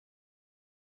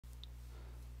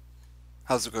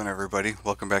How's it going, everybody?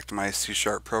 Welcome back to my C#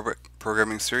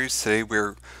 programming series. Today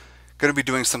we're going to be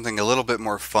doing something a little bit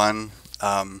more fun.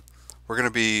 We're going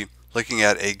to be looking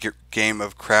at a game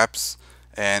of craps,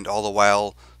 and all the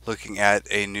while looking at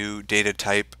a new data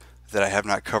type that I have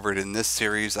not covered in this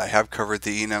series. I have covered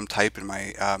the Enum type in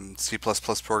my C++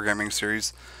 programming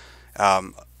series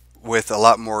with a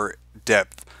lot more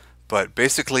depth. But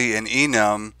basically, in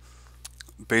Enum,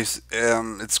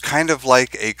 it's kind of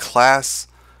like a class,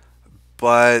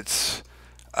 but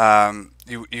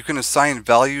you can assign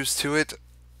values to it,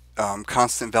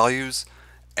 constant values,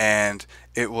 and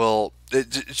it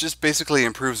just basically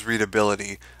improves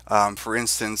readability. For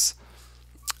instance,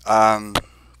 let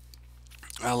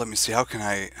me see, how can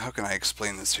I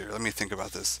explain this here? Let me think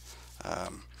about this.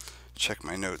 Check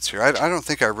my notes here. I don't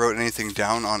think I wrote anything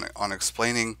down on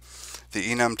explaining the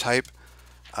enum type.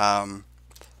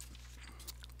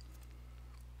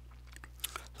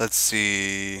 Let's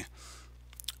see.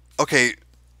 Okay,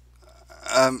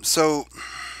 so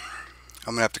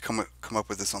I'm gonna have to come up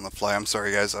with this on the fly. I'm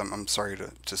sorry, guys. I'm sorry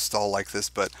to stall like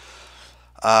this, but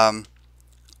um,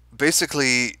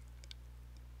 basically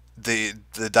the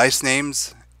dice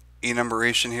names,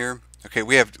 enumeration here. Okay,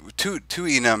 we have two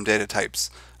enum data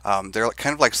types. They're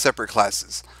kind of like separate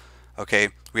classes. Okay,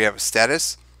 we have a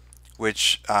status,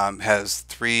 which has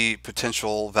three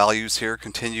potential values here: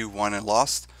 continue, won, and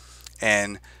lost,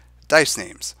 and dice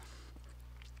names,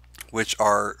 which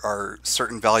are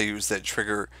certain values that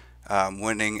trigger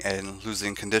winning and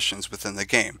losing conditions within the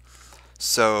game.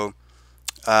 So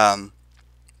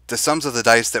the sums of the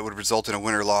dice that would result in a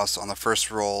win or loss on the first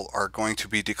roll are going to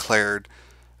be declared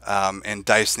in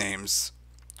dice names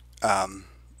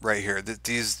right here.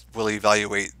 These will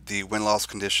evaluate the win-loss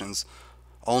conditions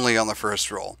only on the first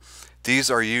roll.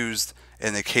 These are used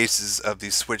in the cases of the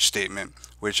switch statement,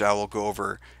 which I will go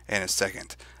over in a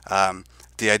second.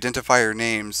 The identifier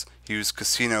names use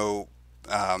casino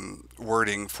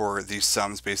wording for these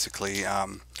sums, basically.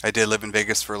 I did live in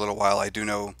Vegas for a little while. I do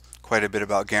know quite a bit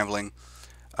about gambling.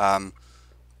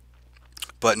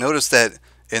 But notice that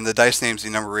in the dice names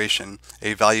enumeration,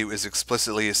 a value is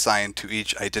explicitly assigned to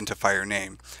each identifier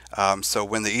name. So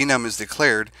when the enum is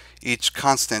declared, each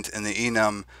constant in the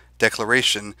enum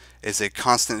declaration is a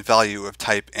constant value of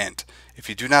type int. If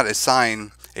you do not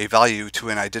assign a value to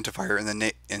an identifier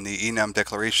in the enum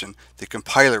declaration, the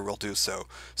compiler will do so.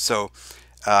 So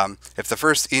if the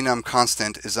first enum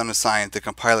constant is unassigned, the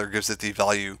compiler gives it the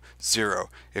value 0.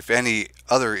 If any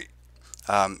other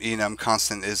enum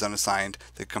constant is unassigned,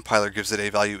 the compiler gives it a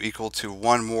value equal to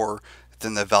one more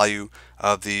than the value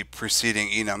of the preceding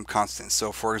enum constant.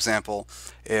 So for example,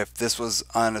 if this was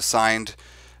unassigned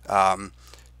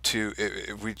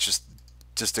if we just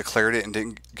declared it and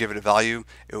didn't give it a value,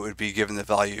 it would be given the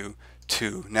value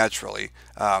 2 naturally.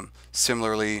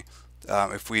 Similarly,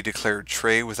 if we declared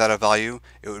tray without a value,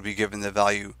 it would be given the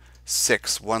value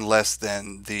 6, one less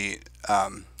than the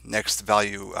next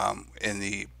value in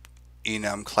the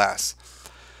enum class.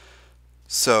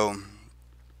 So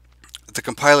the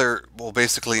compiler will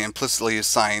basically implicitly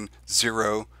assign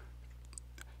 0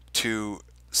 to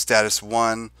status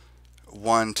 1,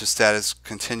 1 to status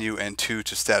continue, and 2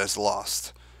 to status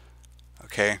lost.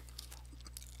 Okay.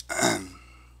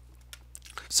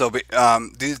 So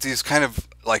these kind of,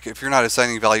 like, if you're not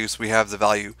assigning values, we have the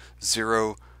value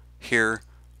 0 here,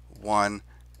 1,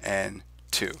 and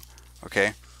 2.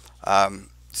 Okay.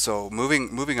 So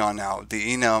moving on now,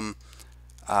 the enum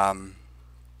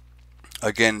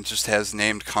again just has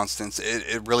named constants.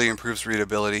 It really improves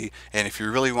readability, and if you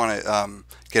really want to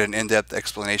get an in-depth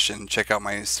explanation, check out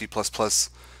my C++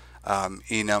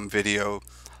 enum video.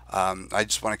 I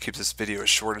just want to keep this video as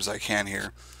short as I can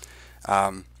here.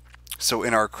 So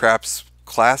in our craps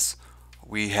class,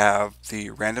 we have the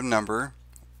random number,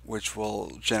 which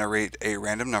will generate a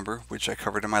random number, which I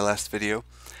covered in my last video,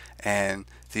 and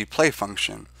the play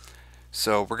function.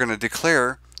 So we're going to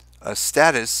declare a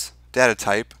status data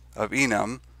type of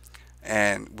enum,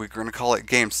 and we're going to call it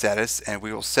game status, and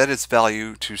we will set its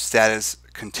value to status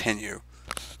continue.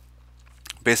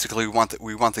 Basically,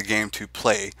 we want the game to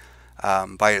play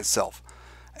by itself,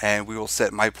 and we will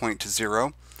set my point to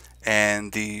 0,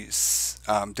 and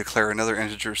declare another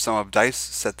integer sum of dice,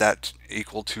 set that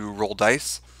equal to roll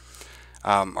dice.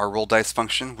 Our roll dice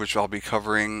function, which I'll be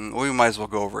covering, we might as well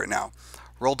go over it now.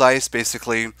 Roll dice,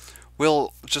 basically,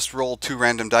 we'll just roll 2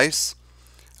 random dice,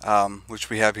 which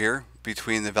we have here,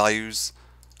 between the values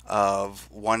of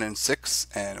 1 and 6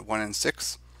 and 1 and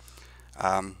 6.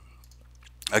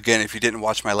 Again, if you didn't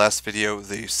watch my last video,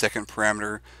 the second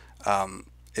parameter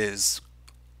is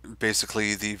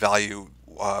basically the value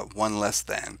 1 less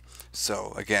than.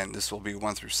 So again, this will be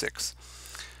 1 through 6.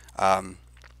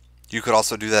 You could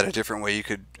also do that a different way. You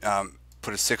could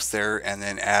put a 6 there and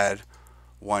then add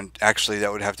 1. Actually,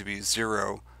 that would have to be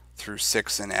 0 through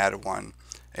 6 and add 1.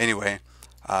 Anyway,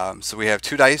 so we have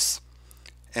 2 dice,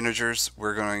 integers.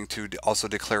 We're going to also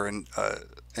declare an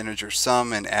integer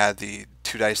sum and add the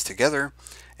 2 dice together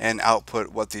and output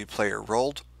what the player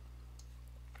rolled,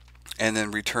 and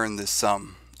then return the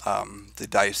sum,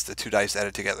 the 2 dice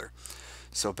added together.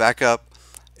 So back up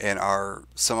in our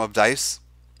sum of dice.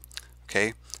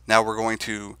 Okay, now we're going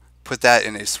to put that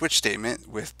in a switch statement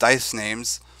with dice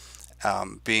names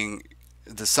being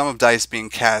the sum of dice being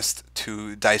cast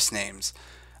to dice names.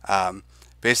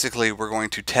 Basically, we're going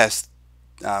to test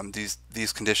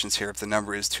these conditions here if the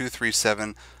number is 2, 3,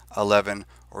 7, 11,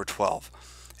 or 12.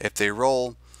 If they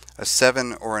roll a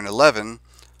 7 or an 11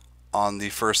 on the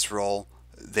first roll,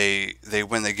 they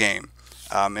win the game.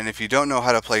 And if you don't know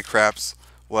how to play craps,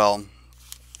 well,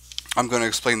 I'm going to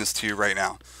explain this to you right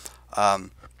now.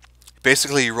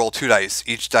 Basically, you roll 2 dice.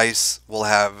 Each dice will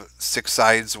have 6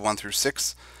 sides, 1 through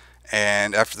 6.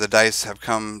 And after the dice have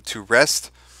come to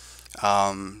rest,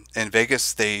 in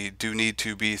Vegas, they do need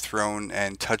to be thrown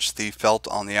and touch the felt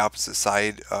on the opposite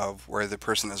side of where the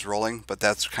person is rolling, but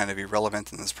that's kind of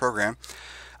irrelevant in this program.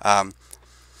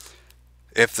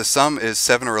 If the sum is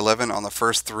 7 or 11 on the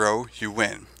first throw, you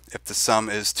win. If the sum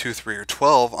is 2, 3, or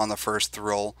 12 on the first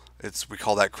roll, we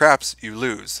call that craps, you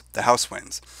lose. The house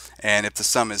wins. And if the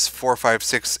sum is 4, 5,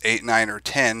 6, 8, 9, or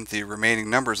 10, the remaining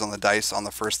numbers on the dice on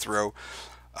the first throw,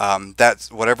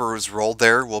 that's whatever was rolled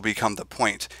there will become the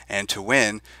point. And to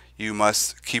win, you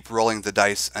must keep rolling the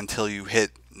dice until you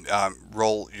hit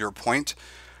roll your point.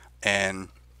 And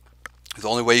the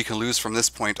only way you can lose from this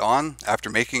point on,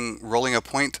 after rolling a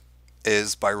point,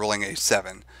 is by rolling a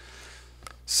 7.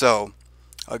 So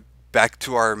back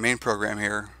to our main program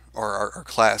here, or our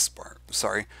class,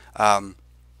 sorry.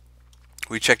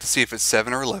 We check to see if it's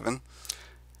 7 or 11,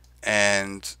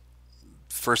 and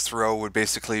first throw would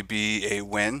basically be a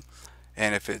win.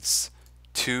 And if it's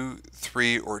 2,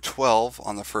 3, or 12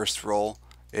 on the first roll,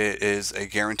 it is a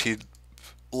guaranteed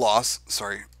loss.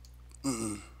 Sorry.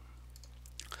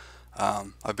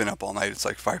 I've been up all night. It's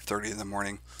like 5:30 in the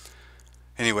morning.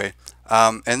 Anyway,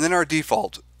 and then our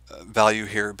default value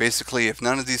here. Basically, if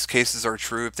none of these cases are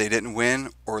true, if they didn't win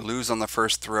or lose on the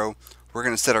first throw, we're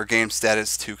going to set our game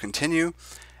status to continue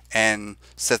and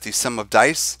set the sum of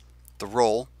dice, the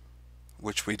roll,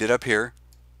 which we did up here,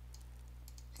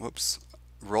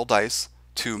 roll dice,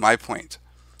 to my point.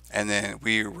 And then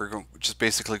we're just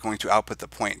basically going to output the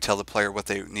point, tell the player what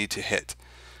they need to hit.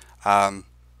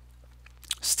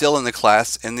 Still in the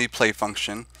class, in the play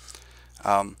function,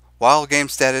 while game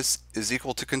status is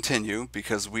equal to continue,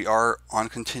 because we are on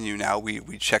continue now,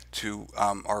 we check to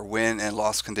our win and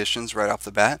loss conditions right off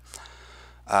the bat.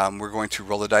 We're going to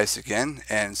roll the dice again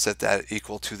and set that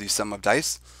equal to the sum of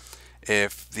dice.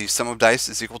 If the sum of dice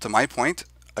is equal to my point,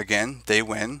 again, they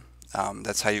win.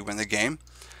 That's how you win the game.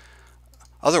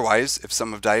 Otherwise, if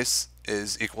sum of dice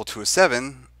is equal to a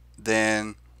 7,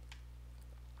 then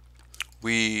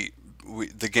the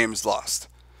game is lost.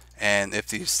 And if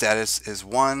the status is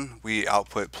 1, we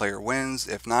output player wins.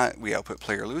 If not, we output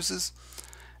player loses.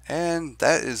 And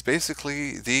that is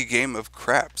basically the game of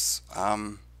craps.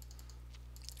 And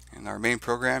our main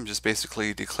program just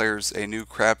basically declares a new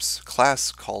craps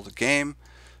class called game,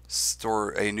 store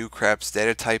a new craps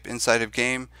data type inside of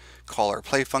game, call our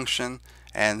play function,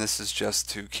 and this is just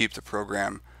to keep the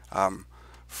program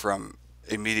from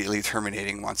immediately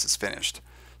terminating once it's finished.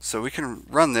 So we can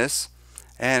run this.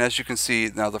 And as you can see,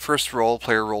 now the first roll,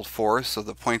 player rolled 4, so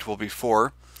the point will be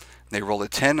 4. They roll a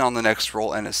 10 on the next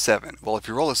roll and a 7. Well, if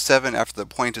you roll a 7 after the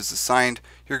point is assigned,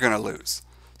 you're going to lose.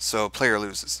 So player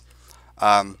loses.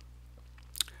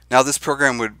 Now this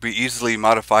program would be easily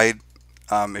modified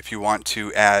if you want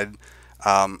to add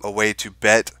a way to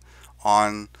bet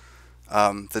on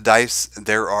the dice.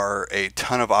 There are a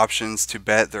ton of options to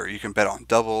bet. You can bet on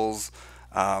doubles.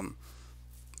 I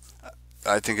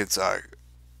think it's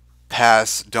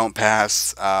pass, don't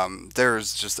pass.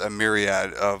 There's just a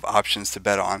myriad of options to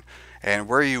bet on, and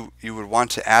where you would want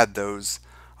to add those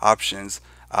options,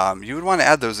 you would want to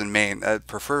add those in main.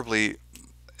 Preferably,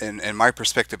 in my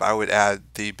perspective, I would add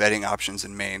the betting options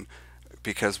in main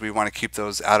because we want to keep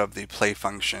those out of the play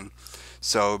function.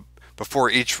 So before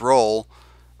each roll,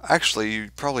 actually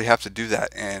you probably have to do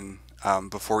that in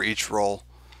before each roll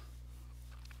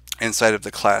inside of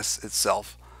the class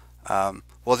itself.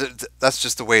 Well, that's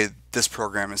just the way this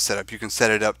program is set up. You can set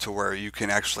it up to where you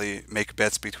can actually make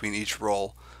bets between each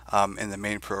roll in the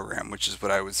main program, which is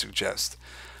what I would suggest.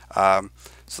 So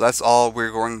that's all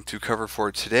we're going to cover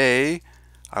for today.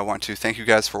 I want to thank you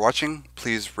guys for watching.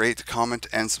 Please rate, comment,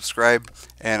 and subscribe,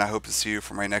 and I hope to see you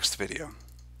for my next video.